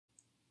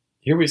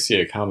Here we see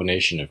a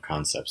combination of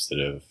concepts that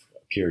have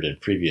appeared in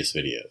previous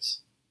videos.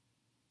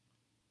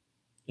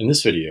 In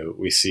this video,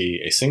 we see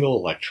a single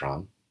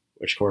electron,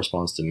 which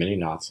corresponds to many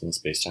knots in the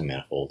spacetime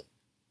manifold.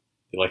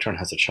 The electron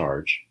has a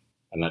charge,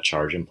 and that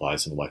charge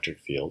implies an electric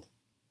field,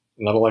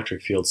 and that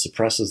electric field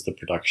suppresses the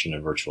production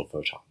of virtual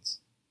photons.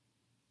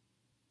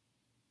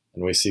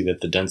 And we see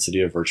that the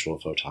density of virtual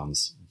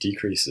photons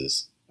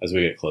decreases as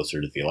we get closer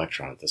to the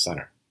electron at the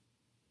center.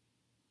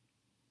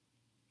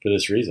 For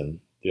this reason,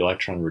 the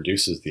electron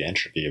reduces the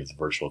entropy of the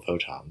virtual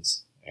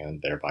photons,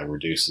 and thereby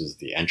reduces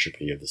the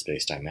entropy of the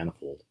spacetime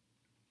manifold.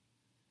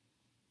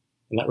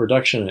 And that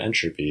reduction in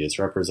entropy is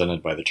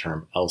represented by the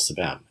term L sub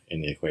m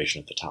in the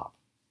equation at the top,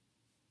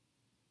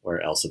 where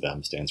L sub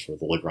m stands for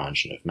the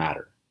Lagrangian of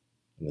matter.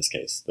 In this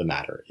case, the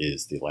matter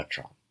is the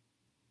electron.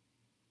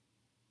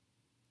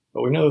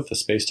 But we know that the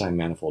spacetime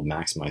manifold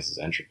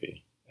maximizes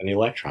entropy, and the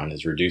electron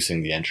is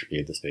reducing the entropy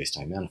of the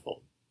spacetime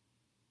manifold.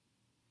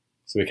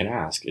 So we can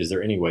ask, is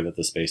there any way that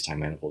the spacetime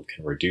manifold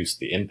can reduce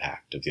the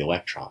impact of the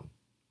electron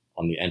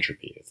on the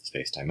entropy of the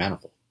spacetime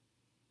manifold?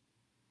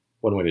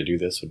 One way to do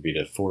this would be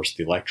to force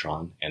the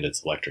electron and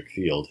its electric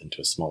field into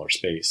a smaller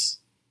space.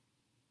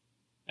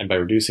 And by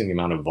reducing the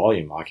amount of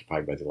volume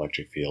occupied by the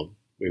electric field,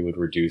 we would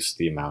reduce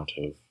the amount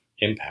of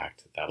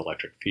impact that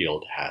electric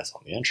field has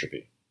on the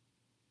entropy.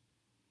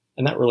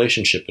 And that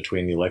relationship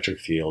between the electric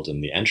field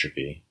and the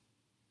entropy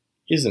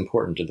is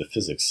important to the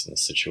physics in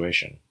this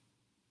situation.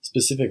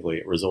 Specifically,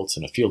 it results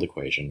in a field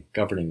equation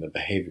governing the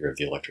behavior of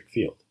the electric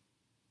field.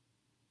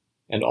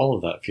 And all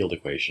of that field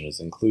equation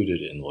is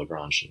included in the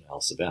Lagrangian L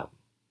sub m.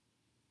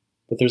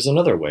 But there's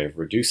another way of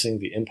reducing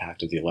the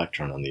impact of the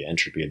electron on the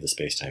entropy of the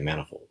spacetime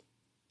manifold.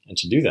 And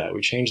to do that,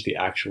 we change the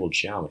actual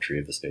geometry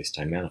of the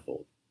spacetime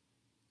manifold.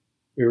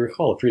 We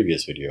recall a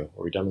previous video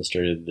where we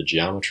demonstrated the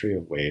geometry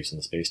of waves in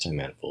the spacetime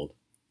manifold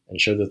and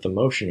showed that the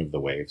motion of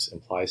the waves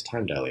implies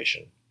time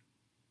dilation.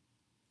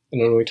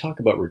 And when we talk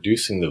about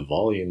reducing the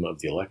volume of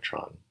the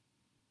electron,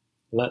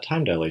 that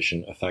time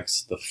dilation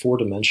affects the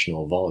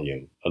four-dimensional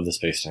volume of the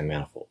spacetime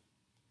manifold,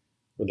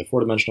 where the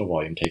four-dimensional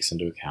volume takes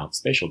into account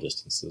spatial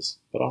distances,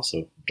 but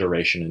also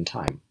duration and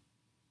time.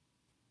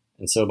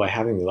 And so by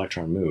having the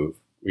electron move,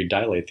 we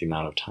dilate the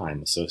amount of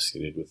time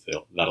associated with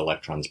that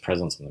electron's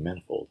presence in the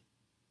manifold,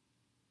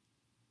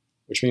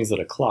 which means that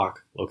a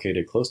clock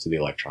located close to the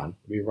electron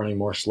would be running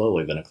more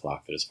slowly than a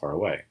clock that is far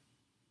away.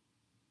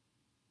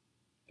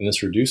 And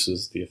this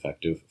reduces the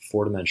effective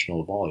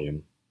four-dimensional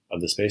volume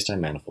of the spacetime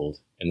manifold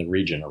in the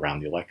region around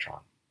the electron.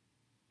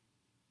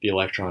 The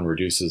electron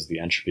reduces the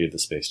entropy of the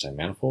spacetime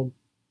manifold,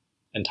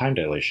 and time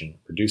dilation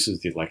reduces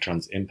the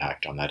electron's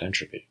impact on that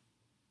entropy.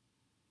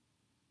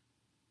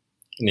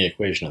 In the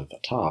equation at the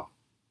top,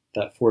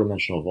 that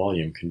four-dimensional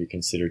volume can be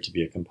considered to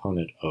be a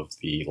component of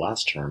the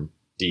last term,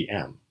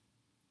 dm.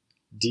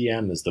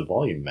 dm is the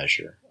volume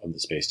measure of the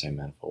spacetime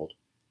manifold,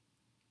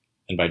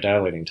 and by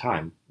dilating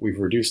time, we've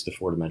reduced the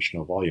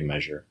four-dimensional volume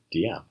measure,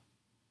 dm.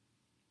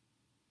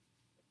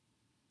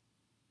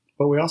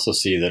 But we also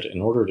see that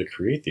in order to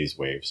create these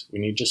waves, we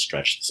need to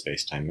stretch the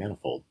spacetime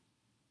manifold.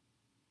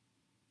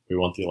 We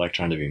want the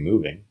electron to be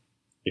moving,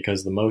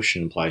 because the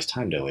motion implies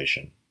time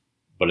dilation,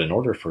 but in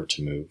order for it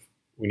to move,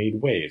 we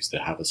need waves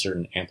that have a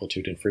certain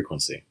amplitude and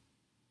frequency.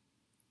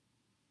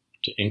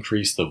 To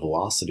increase the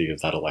velocity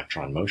of that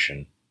electron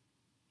motion,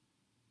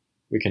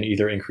 we can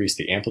either increase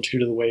the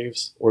amplitude of the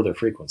waves or their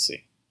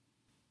frequency,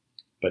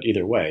 but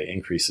either way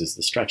increases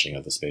the stretching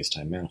of the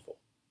spacetime manifold.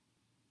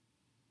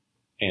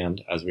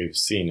 And, as we've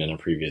seen in a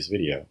previous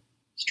video,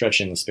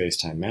 stretching the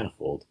spacetime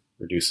manifold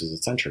reduces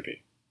its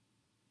entropy.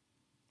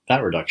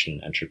 That reduction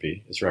in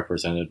entropy is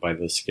represented by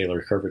the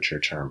scalar curvature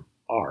term,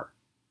 r.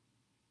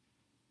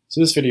 So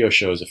this video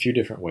shows a few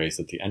different ways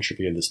that the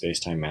entropy of the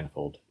spacetime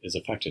manifold is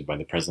affected by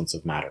the presence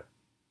of matter.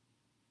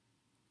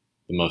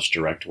 The most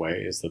direct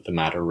way is that the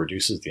matter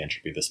reduces the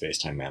entropy of the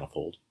spacetime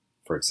manifold.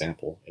 For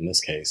example, in this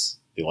case,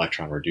 the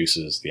electron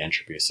reduces the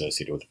entropy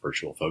associated with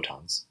virtual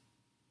photons.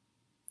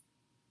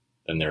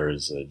 Then there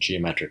is a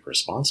geometric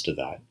response to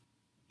that.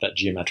 That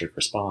geometric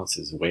response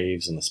is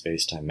waves in the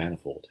spacetime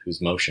manifold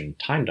whose motion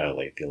time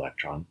dilate the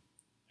electron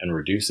and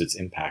reduce its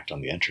impact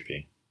on the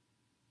entropy.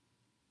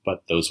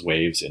 But those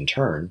waves, in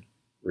turn,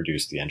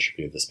 reduce the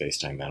entropy of the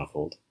spacetime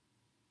manifold.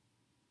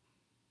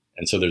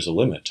 And so there's a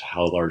limit to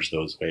how large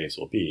those waves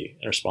will be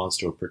in response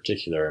to a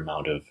particular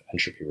amount of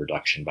entropy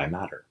reduction by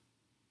matter.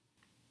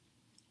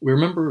 We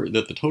remember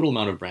that the total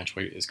amount of branch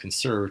weight is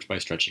conserved by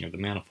stretching of the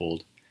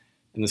manifold,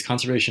 and this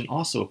conservation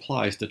also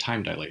applies to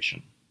time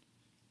dilation.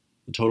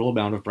 The total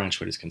amount of branch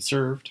weight is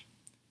conserved.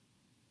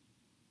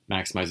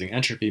 Maximizing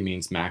entropy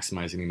means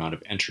maximizing the amount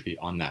of entropy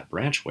on that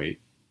branch weight,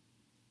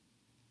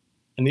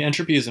 and the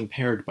entropy is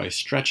impaired by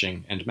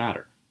stretching and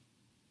matter.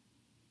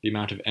 The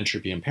amount of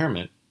entropy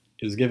impairment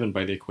is given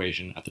by the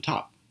equation at the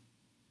top.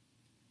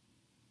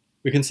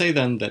 We can say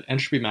then that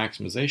entropy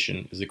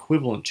maximization is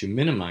equivalent to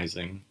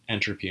minimizing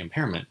entropy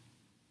impairment,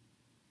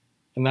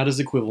 and that is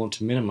equivalent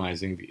to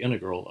minimizing the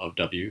integral of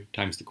W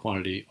times the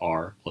quantity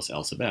R plus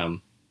L sub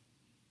m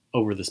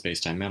over the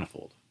spacetime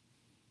manifold.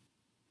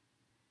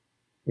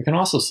 We can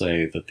also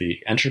say that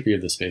the entropy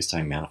of the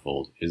spacetime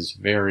manifold is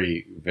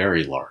very,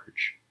 very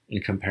large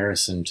in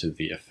comparison to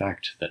the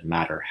effect that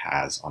matter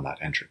has on that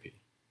entropy.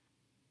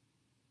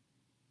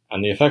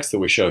 And the effects that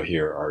we show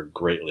here are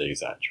greatly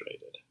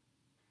exaggerated.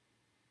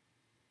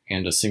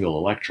 And a single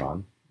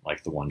electron,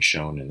 like the one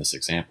shown in this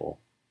example,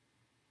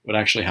 would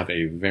actually have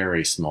a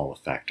very small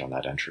effect on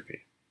that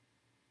entropy.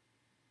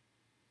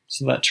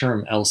 So that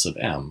term L sub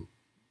m,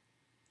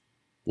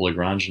 the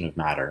Lagrangian of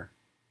matter,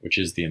 which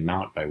is the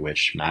amount by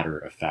which matter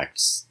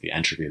affects the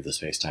entropy of the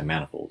spacetime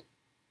manifold,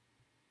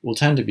 will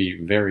tend to be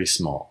very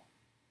small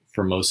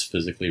for most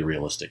physically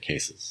realistic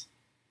cases.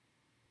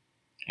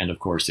 And of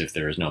course, if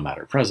there is no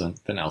matter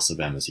present, then L sub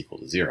m is equal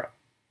to 0.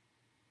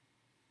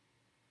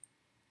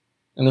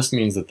 And this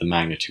means that the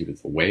magnitude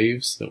of the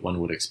waves that one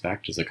would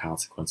expect as a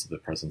consequence of the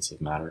presence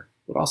of matter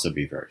would also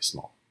be very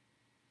small.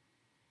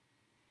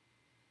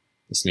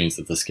 This means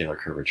that the scalar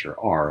curvature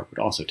r would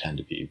also tend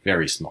to be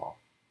very small.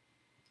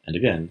 And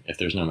again, if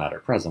there's no matter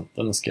present,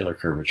 then the scalar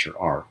curvature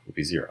r will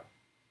be 0.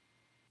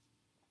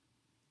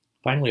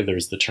 Finally,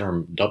 there's the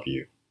term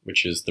W,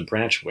 which is the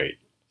branch weight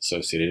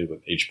associated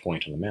with each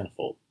point on the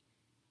manifold.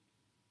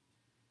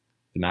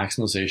 The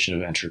maximization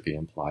of entropy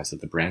implies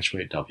that the branch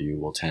weight W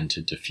will tend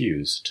to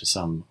diffuse to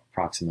some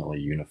approximately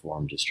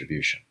uniform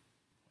distribution,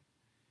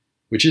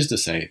 which is to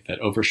say that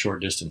over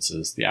short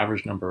distances, the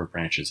average number of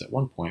branches at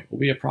one point will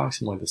be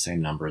approximately the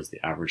same number as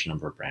the average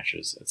number of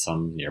branches at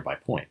some nearby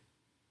point.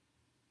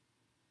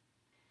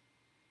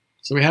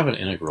 So we have an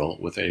integral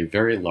with a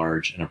very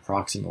large and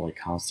approximately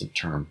constant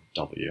term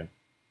W,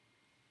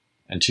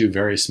 and two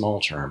very small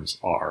terms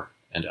R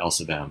and L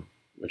sub m,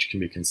 which can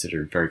be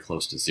considered very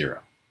close to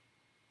 0.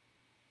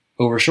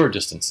 Over short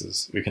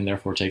distances, we can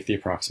therefore take the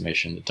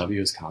approximation that W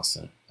is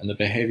constant, and the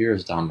behavior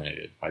is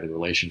dominated by the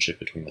relationship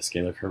between the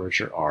scalar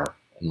curvature R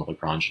and the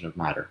Lagrangian of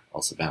matter,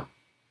 L sub m.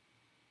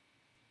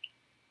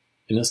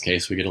 In this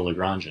case, we get a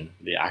Lagrangian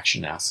where the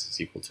action S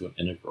is equal to an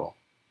integral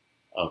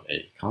of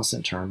a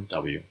constant term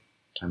W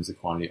times the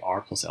quantity R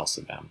plus L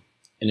sub m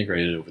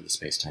integrated over the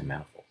spacetime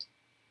manifold.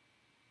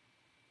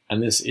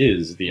 And this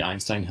is the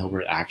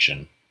Einstein-Hilbert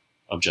action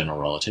of general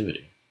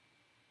relativity.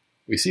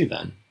 We see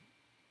then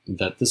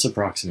that this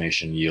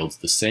approximation yields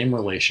the same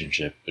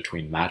relationship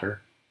between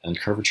matter and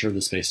curvature of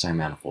the spacetime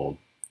manifold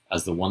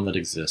as the one that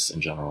exists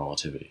in general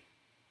relativity.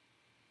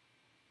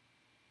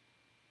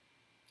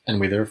 And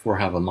we therefore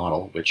have a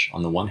model which,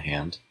 on the one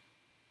hand,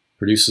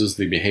 produces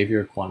the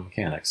behavior of quantum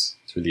mechanics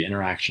through the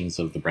interactions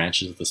of the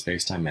branches of the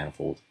spacetime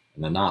manifold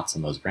and the knots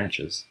in those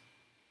branches,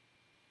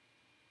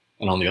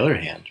 and on the other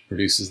hand,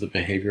 produces the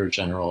behavior of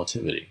general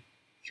relativity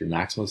through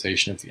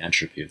maximization of the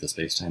entropy of the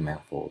spacetime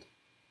manifold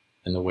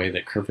and the way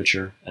that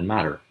curvature and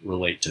matter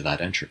relate to that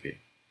entropy.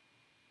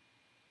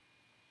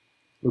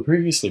 We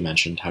previously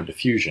mentioned how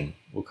diffusion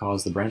will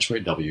cause the branch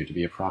weight W to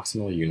be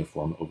approximately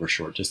uniform over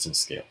short distance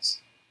scales.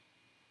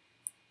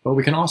 But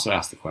we can also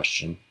ask the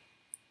question,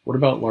 what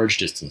about large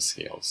distance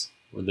scales,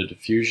 where the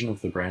diffusion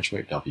of the branch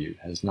weight W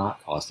has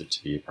not caused it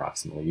to be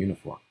approximately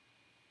uniform?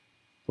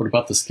 What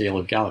about the scale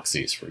of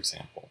galaxies, for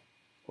example,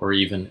 or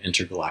even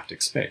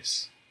intergalactic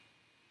space?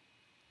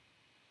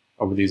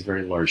 Over these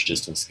very large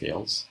distance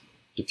scales,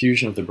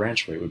 diffusion of the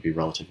branch weight would be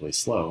relatively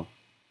slow,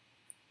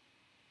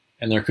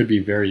 and there could be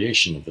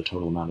variation of the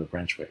total amount of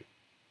branch weight,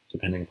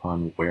 depending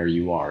upon where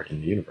you are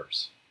in the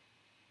universe.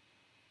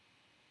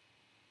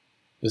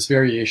 This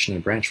variation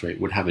in branch weight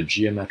would have a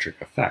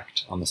geometric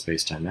effect on the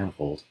spacetime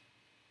manifold,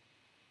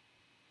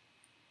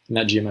 and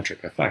that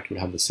geometric effect would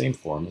have the same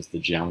form as the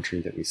geometry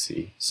that we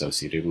see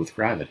associated with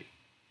gravity.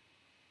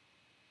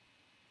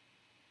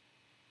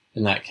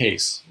 In that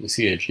case, we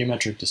see a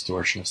geometric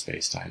distortion of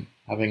spacetime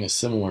having a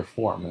similar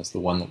form as the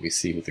one that we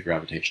see with the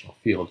gravitational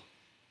field,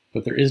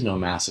 but there is no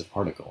massive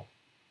particle.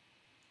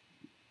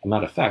 And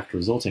that effect,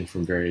 resulting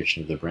from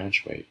variation of the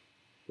branch weight,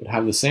 would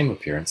have the same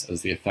appearance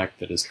as the effect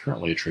that is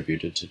currently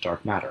attributed to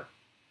dark matter.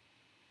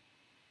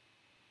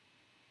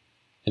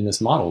 In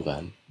this model,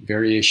 then,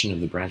 variation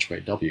of the branch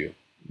weight W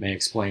may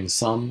explain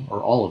some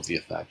or all of the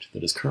effect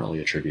that is currently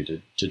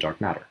attributed to dark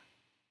matter.